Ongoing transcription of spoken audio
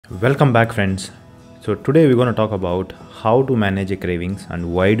Welcome back, friends. So today we're going to talk about how to manage a cravings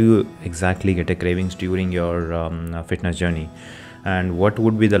and why do you exactly get a cravings during your fitness journey, and what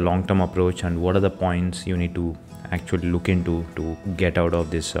would be the long-term approach and what are the points you need to actually look into to get out of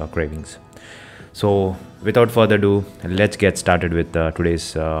this cravings. So without further ado, let's get started with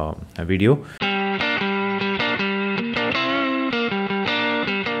today's video.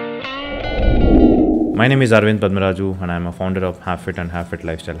 My name is Arvind Padmaraju and I am a founder of Habbfit and Habbfit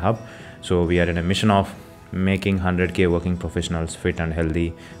Lifestyle Hub. So we are in a mission of making 100k working professionals fit and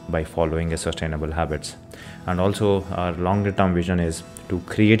healthy by following a sustainable habits. And also our longer term vision is to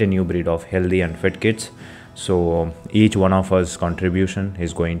create a new breed of healthy and fit kids. So each one of us contribution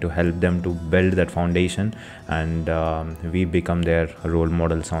is going to help them to build that foundation, and we become their role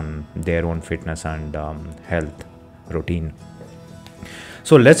models on their own fitness and health routine.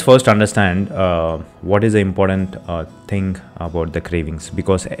 So let's first understand what is the important thing about the cravings,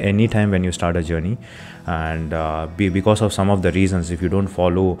 because anytime when you start a journey and because of some of the reasons, if you don't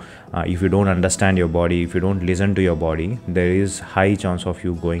follow, if you don't understand your body, if you don't listen to your body, there is high chance of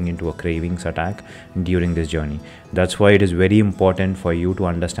you going into a cravings attack during this journey. That's why it is very important for you to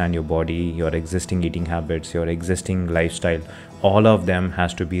understand your body, your existing eating habits, your existing lifestyle. All of them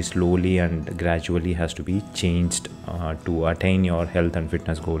has to be slowly and gradually has to be changed to attain your health and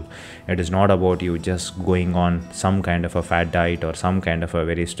fitness goal. It is not about you just going on some kind of a fat diet or some kind of a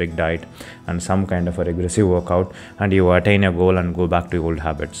very strict diet and some kind of a regressive workout and you attain a goal and go back to old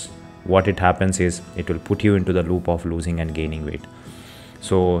habits. What it happens is it will put you into the loop of losing and gaining weight.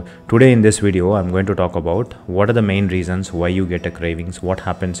 So today in this video, I'm going to talk about what are the main reasons why you get a cravings, what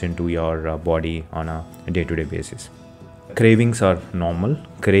happens into your body on a day-to-day basis. Cravings are normal.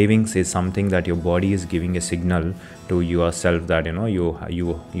 Cravings is something that your body is giving a signal to yourself that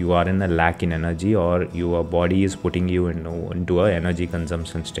you are in a lack in energy, or your body is putting you into a energy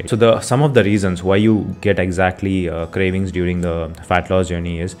consumption state. So some of the reasons why you get exactly cravings during the fat loss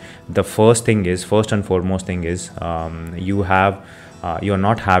journey is, the first and foremost thing is you're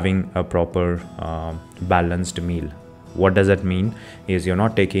not having a proper balanced meal. What does that mean? Is you're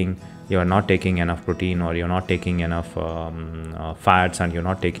not taking enough protein, or you're not taking enough fats, and you're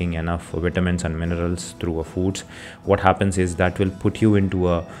not taking enough vitamins and minerals through foods. What happens is that will put you into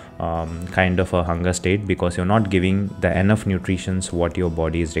a kind of a hunger state, because you're not giving the enough nutritions what your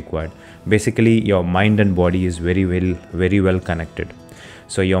body is required. Basically, your mind and body is very well connected.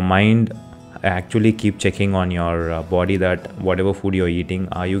 So your mind actually keep checking on your body that whatever food you're eating,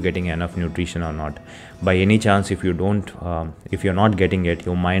 are you getting enough nutrition or not. By any chance, if you're not getting it,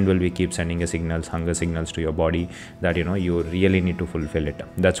 your mind will be keep sending hunger signals to your body that you really need to fulfill it.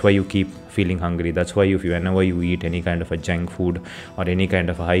 That's why you keep feeling hungry. That's why whenever you eat any kind of a junk food or any kind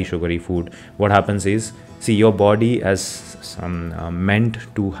of a high sugary food, what happens is, see, your body has meant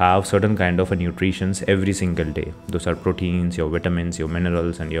to have certain kind of a nutritions every single day. Those are proteins, your vitamins, your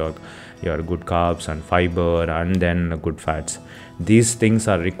minerals, and your good carbs and fiber, and then good fats. These things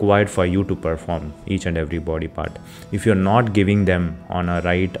are required for you to perform each and every body part. If you're not giving them on a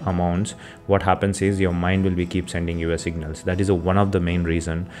right amounts, what happens is your mind will be keep sending you signals. That is one of the main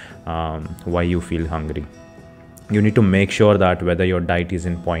reason why you feel hungry. You need to make sure that whether your diet is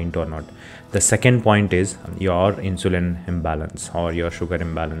in point or not. The second point is your insulin imbalance or your sugar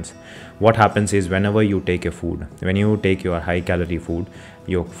imbalance. What happens is, whenever you take a food, when you take your high calorie food,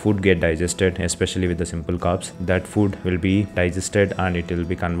 your food get digested, especially with the simple carbs. That food will be digested and it will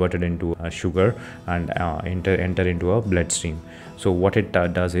be converted into sugar and enter into a bloodstream. So what it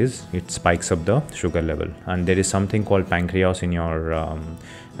does is it spikes up the sugar level, and there is something called pancreas in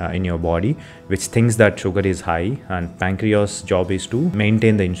your body which thinks that sugar is high, and pancreas job is to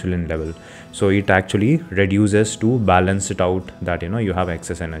maintain the insulin level. So it actually reduces to balance it out that you have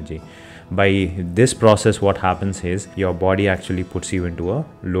excess energy. By this process, what happens is your body actually puts you into a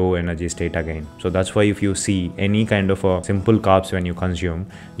low energy state again. So that's why if you see any kind of a simple carbs when you consume,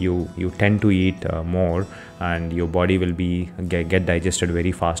 you tend to eat more, and your body will get digested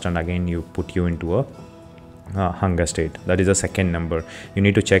very fast, and again you put you into a hunger state. That is the second number. You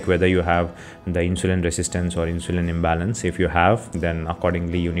need to check whether you have the insulin resistance or insulin imbalance. If you have, then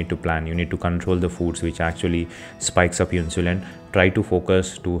accordingly you need to plan. You need to control the foods which actually spikes up your insulin. Try to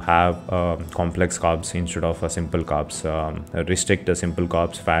focus to have complex carbs instead of simple carbs. Restrict the simple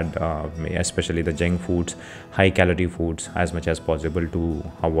carbs, fat, especially the junk foods, high calorie foods as much as possible to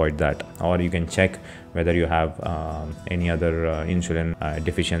avoid that. Or you can check whether you have any other insulin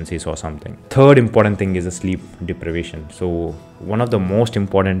deficiencies or something. Third important thing is the sleep deprivation. So one of the most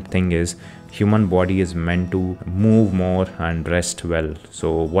important thing is human body is meant to move more and rest well.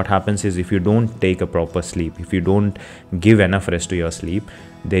 So what happens is, if you don't take a proper sleep, if you don't give enough rest to your sleep,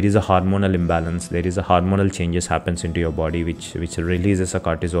 there is a hormonal imbalance, there is a hormonal changes happens into your body which releases a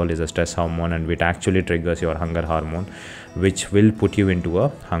cortisol, is a stress hormone, and which actually triggers your hunger hormone, which will put you into a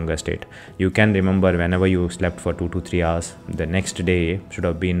hunger state. You can remember whenever you slept for 2 to 3 hours, the next day should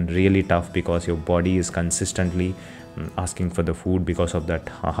have been really tough because your body is consistently asking for the food because of that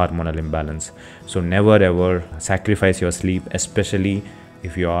hormonal imbalance. So never ever sacrifice your sleep, especially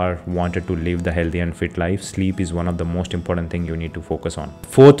if you are wanted to live the healthy and fit life. Sleep is one of the most important thing you need to focus on.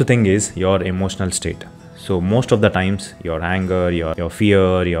 Fourth thing is your emotional state. So most of the times your anger, your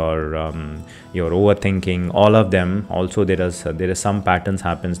fear, your overthinking, all of them, also there is some patterns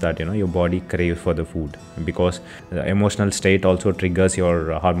happens that your body craves for the food, because the emotional state also triggers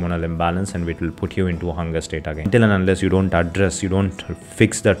your hormonal imbalance, and it will put you into a hunger state again. Until and unless you don't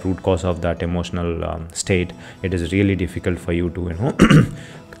fix that root cause of that emotional state, it is really difficult for you to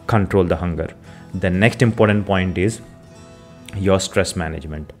control the hunger. The next important point is your stress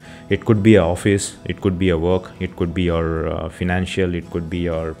management. It could be a office, it could be a work, it could be your financial, it could be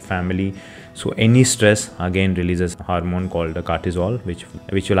your family. So any stress again releases a hormone called cortisol,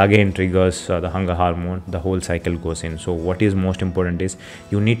 which will again triggers the hunger hormone. The whole cycle goes in. So what is most important is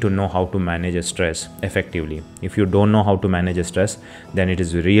you need to know how to manage a stress effectively. If you don't know how to manage a stress, then it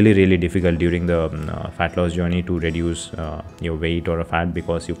is really difficult during the fat loss journey to reduce your weight or a fat,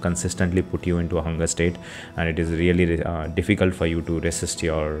 because you consistently put you into a hunger state, and it is really difficult for you to resist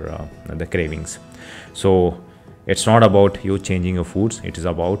your the cravings. So it's not about you changing your foods, it is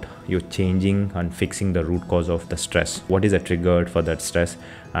about you changing and fixing the root cause of the stress. What is a trigger for that stress?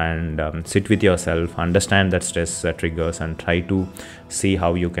 And sit with yourself, understand that stress triggers, and try to see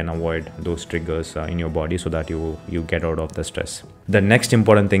how you can avoid those triggers in your body so that you get out of the stress. The next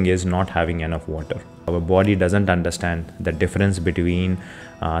important thing is not having enough water. Our body doesn't understand the difference between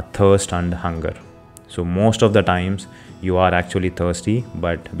thirst and hunger. So most of the times you are actually thirsty,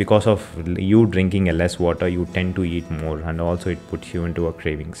 but because of you drinking less water, you tend to eat more, and also it puts you into a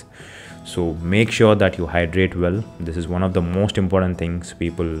cravings. So make sure that you hydrate well. This is one of the most important things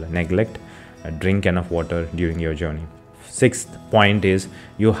people neglect. Drink enough water during your journey. Sixth point is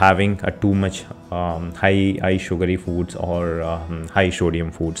you having a too much high sugary foods or high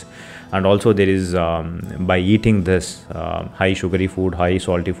sodium foods. And also there is by eating this high sugary food, high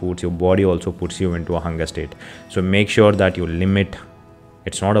salty foods, your body also puts you into a hunger state. So make sure that you limit.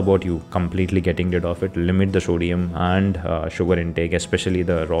 It's not about you completely getting rid of it. Limit the sodium and sugar intake, especially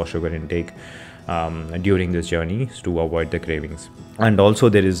the raw sugar intake during this journey, to avoid the cravings. And also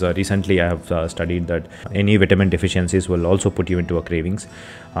there is recently I have studied that any vitamin deficiencies will also put you into a cravings.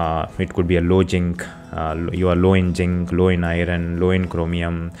 It could be a low zinc, you are low in zinc, low in iron, low in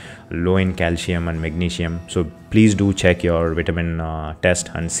chromium, low in calcium and magnesium. So please do check your vitamin test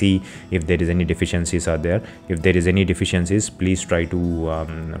and see if there is any deficiencies are there. If there is any deficiencies, please try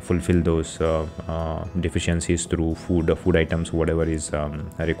to fulfill those deficiencies through food items, whatever is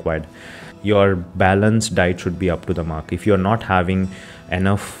required. Your balanced diet should be up to the mark. If you are not having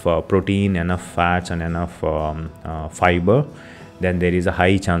enough protein, enough fats and enough fiber, then there is a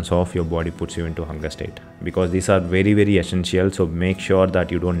high chance of your body puts you into hunger state, because these are very essential. So make sure that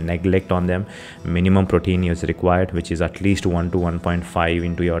you don't neglect on them. Minimum protein is required, which is at least 1 to 1.5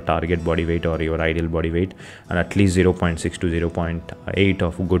 into your target body weight or your ideal body weight, and at least 0.6 to 0.8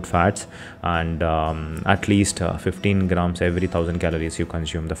 of good fats, and at least 15 grams every 1000 calories you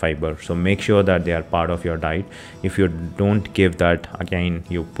consume the fiber. So make sure that they are part of your diet. If you don't give that, again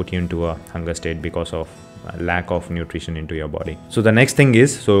you put you into a hunger state because of lack of nutrition into your body. So the next thing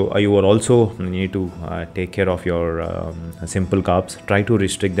is, so you are also need to take care of your simple carbs. Try to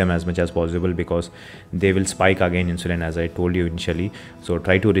restrict them as much as possible, because they will spike again insulin, as I told you initially. So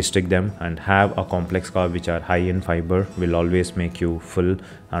try to restrict them, and have a complex carb which are high in fiber, will always make you full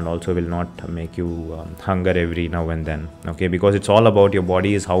and also will not make you hunger every now and then. Okay, because it's all about your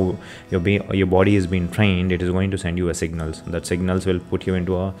body is how your body is being trained. It is going to send you a signals. That signals will put you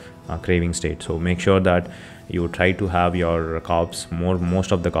into a craving state. So make sure that you try to have your carbs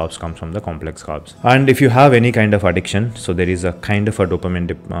most of the carbs comes from the complex carbs. And if you have any kind of addiction, so there is a kind of a dopamine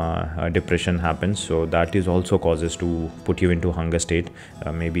depression happens, so that is also causes to put you into hunger state.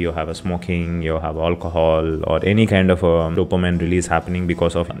 Maybe you have a smoking, you have alcohol, or any kind of a dopamine release happening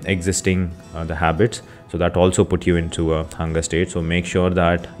because of existing the habits. So that also put you into a hunger state. So make sure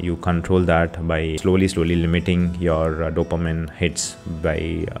that you control that by slowly limiting your dopamine hits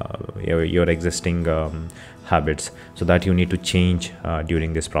by your existing habits, so that you need to change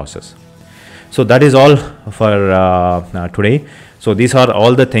during this process. So that is all for today. So these are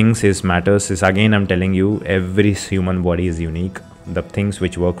all the things is matters is, again I'm telling you, every human body is unique. The things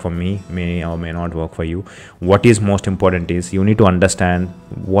which work for me may or may not work for you. What is most important is you need to understand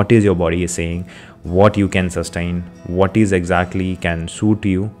what is your body is saying, what you can sustain, what is exactly can suit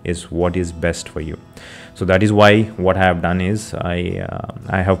you is what is best for you. So that is why what I have done is I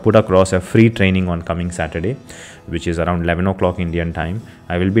have put across a free training on coming Saturday, which is around 11 o'clock Indian time.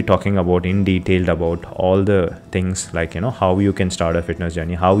 I will be talking about in detail about all the things like, how you can start a fitness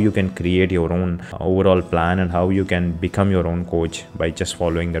journey, how you can create your own overall plan, and how you can become your own coach by just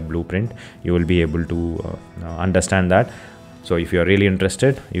following that blueprint. You will be able to understand that. So if you are really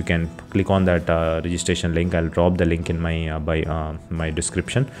interested, you can click on that registration link. I'll drop the link in my my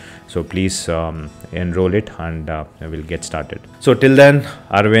description. So please enroll it, and we'll get started. So till then,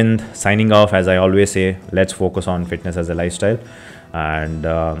 Arvind signing off. As I always say, let's focus on fitness as a lifestyle,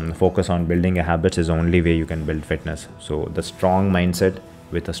 and focus on building a habit is the only way you can build fitness. So the strong mindset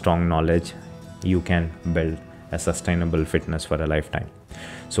with a strong knowledge, you can build a sustainable fitness for a lifetime.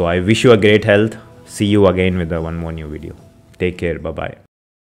 So I wish you a great health. See you again with one more new video. Take care. Bye-bye.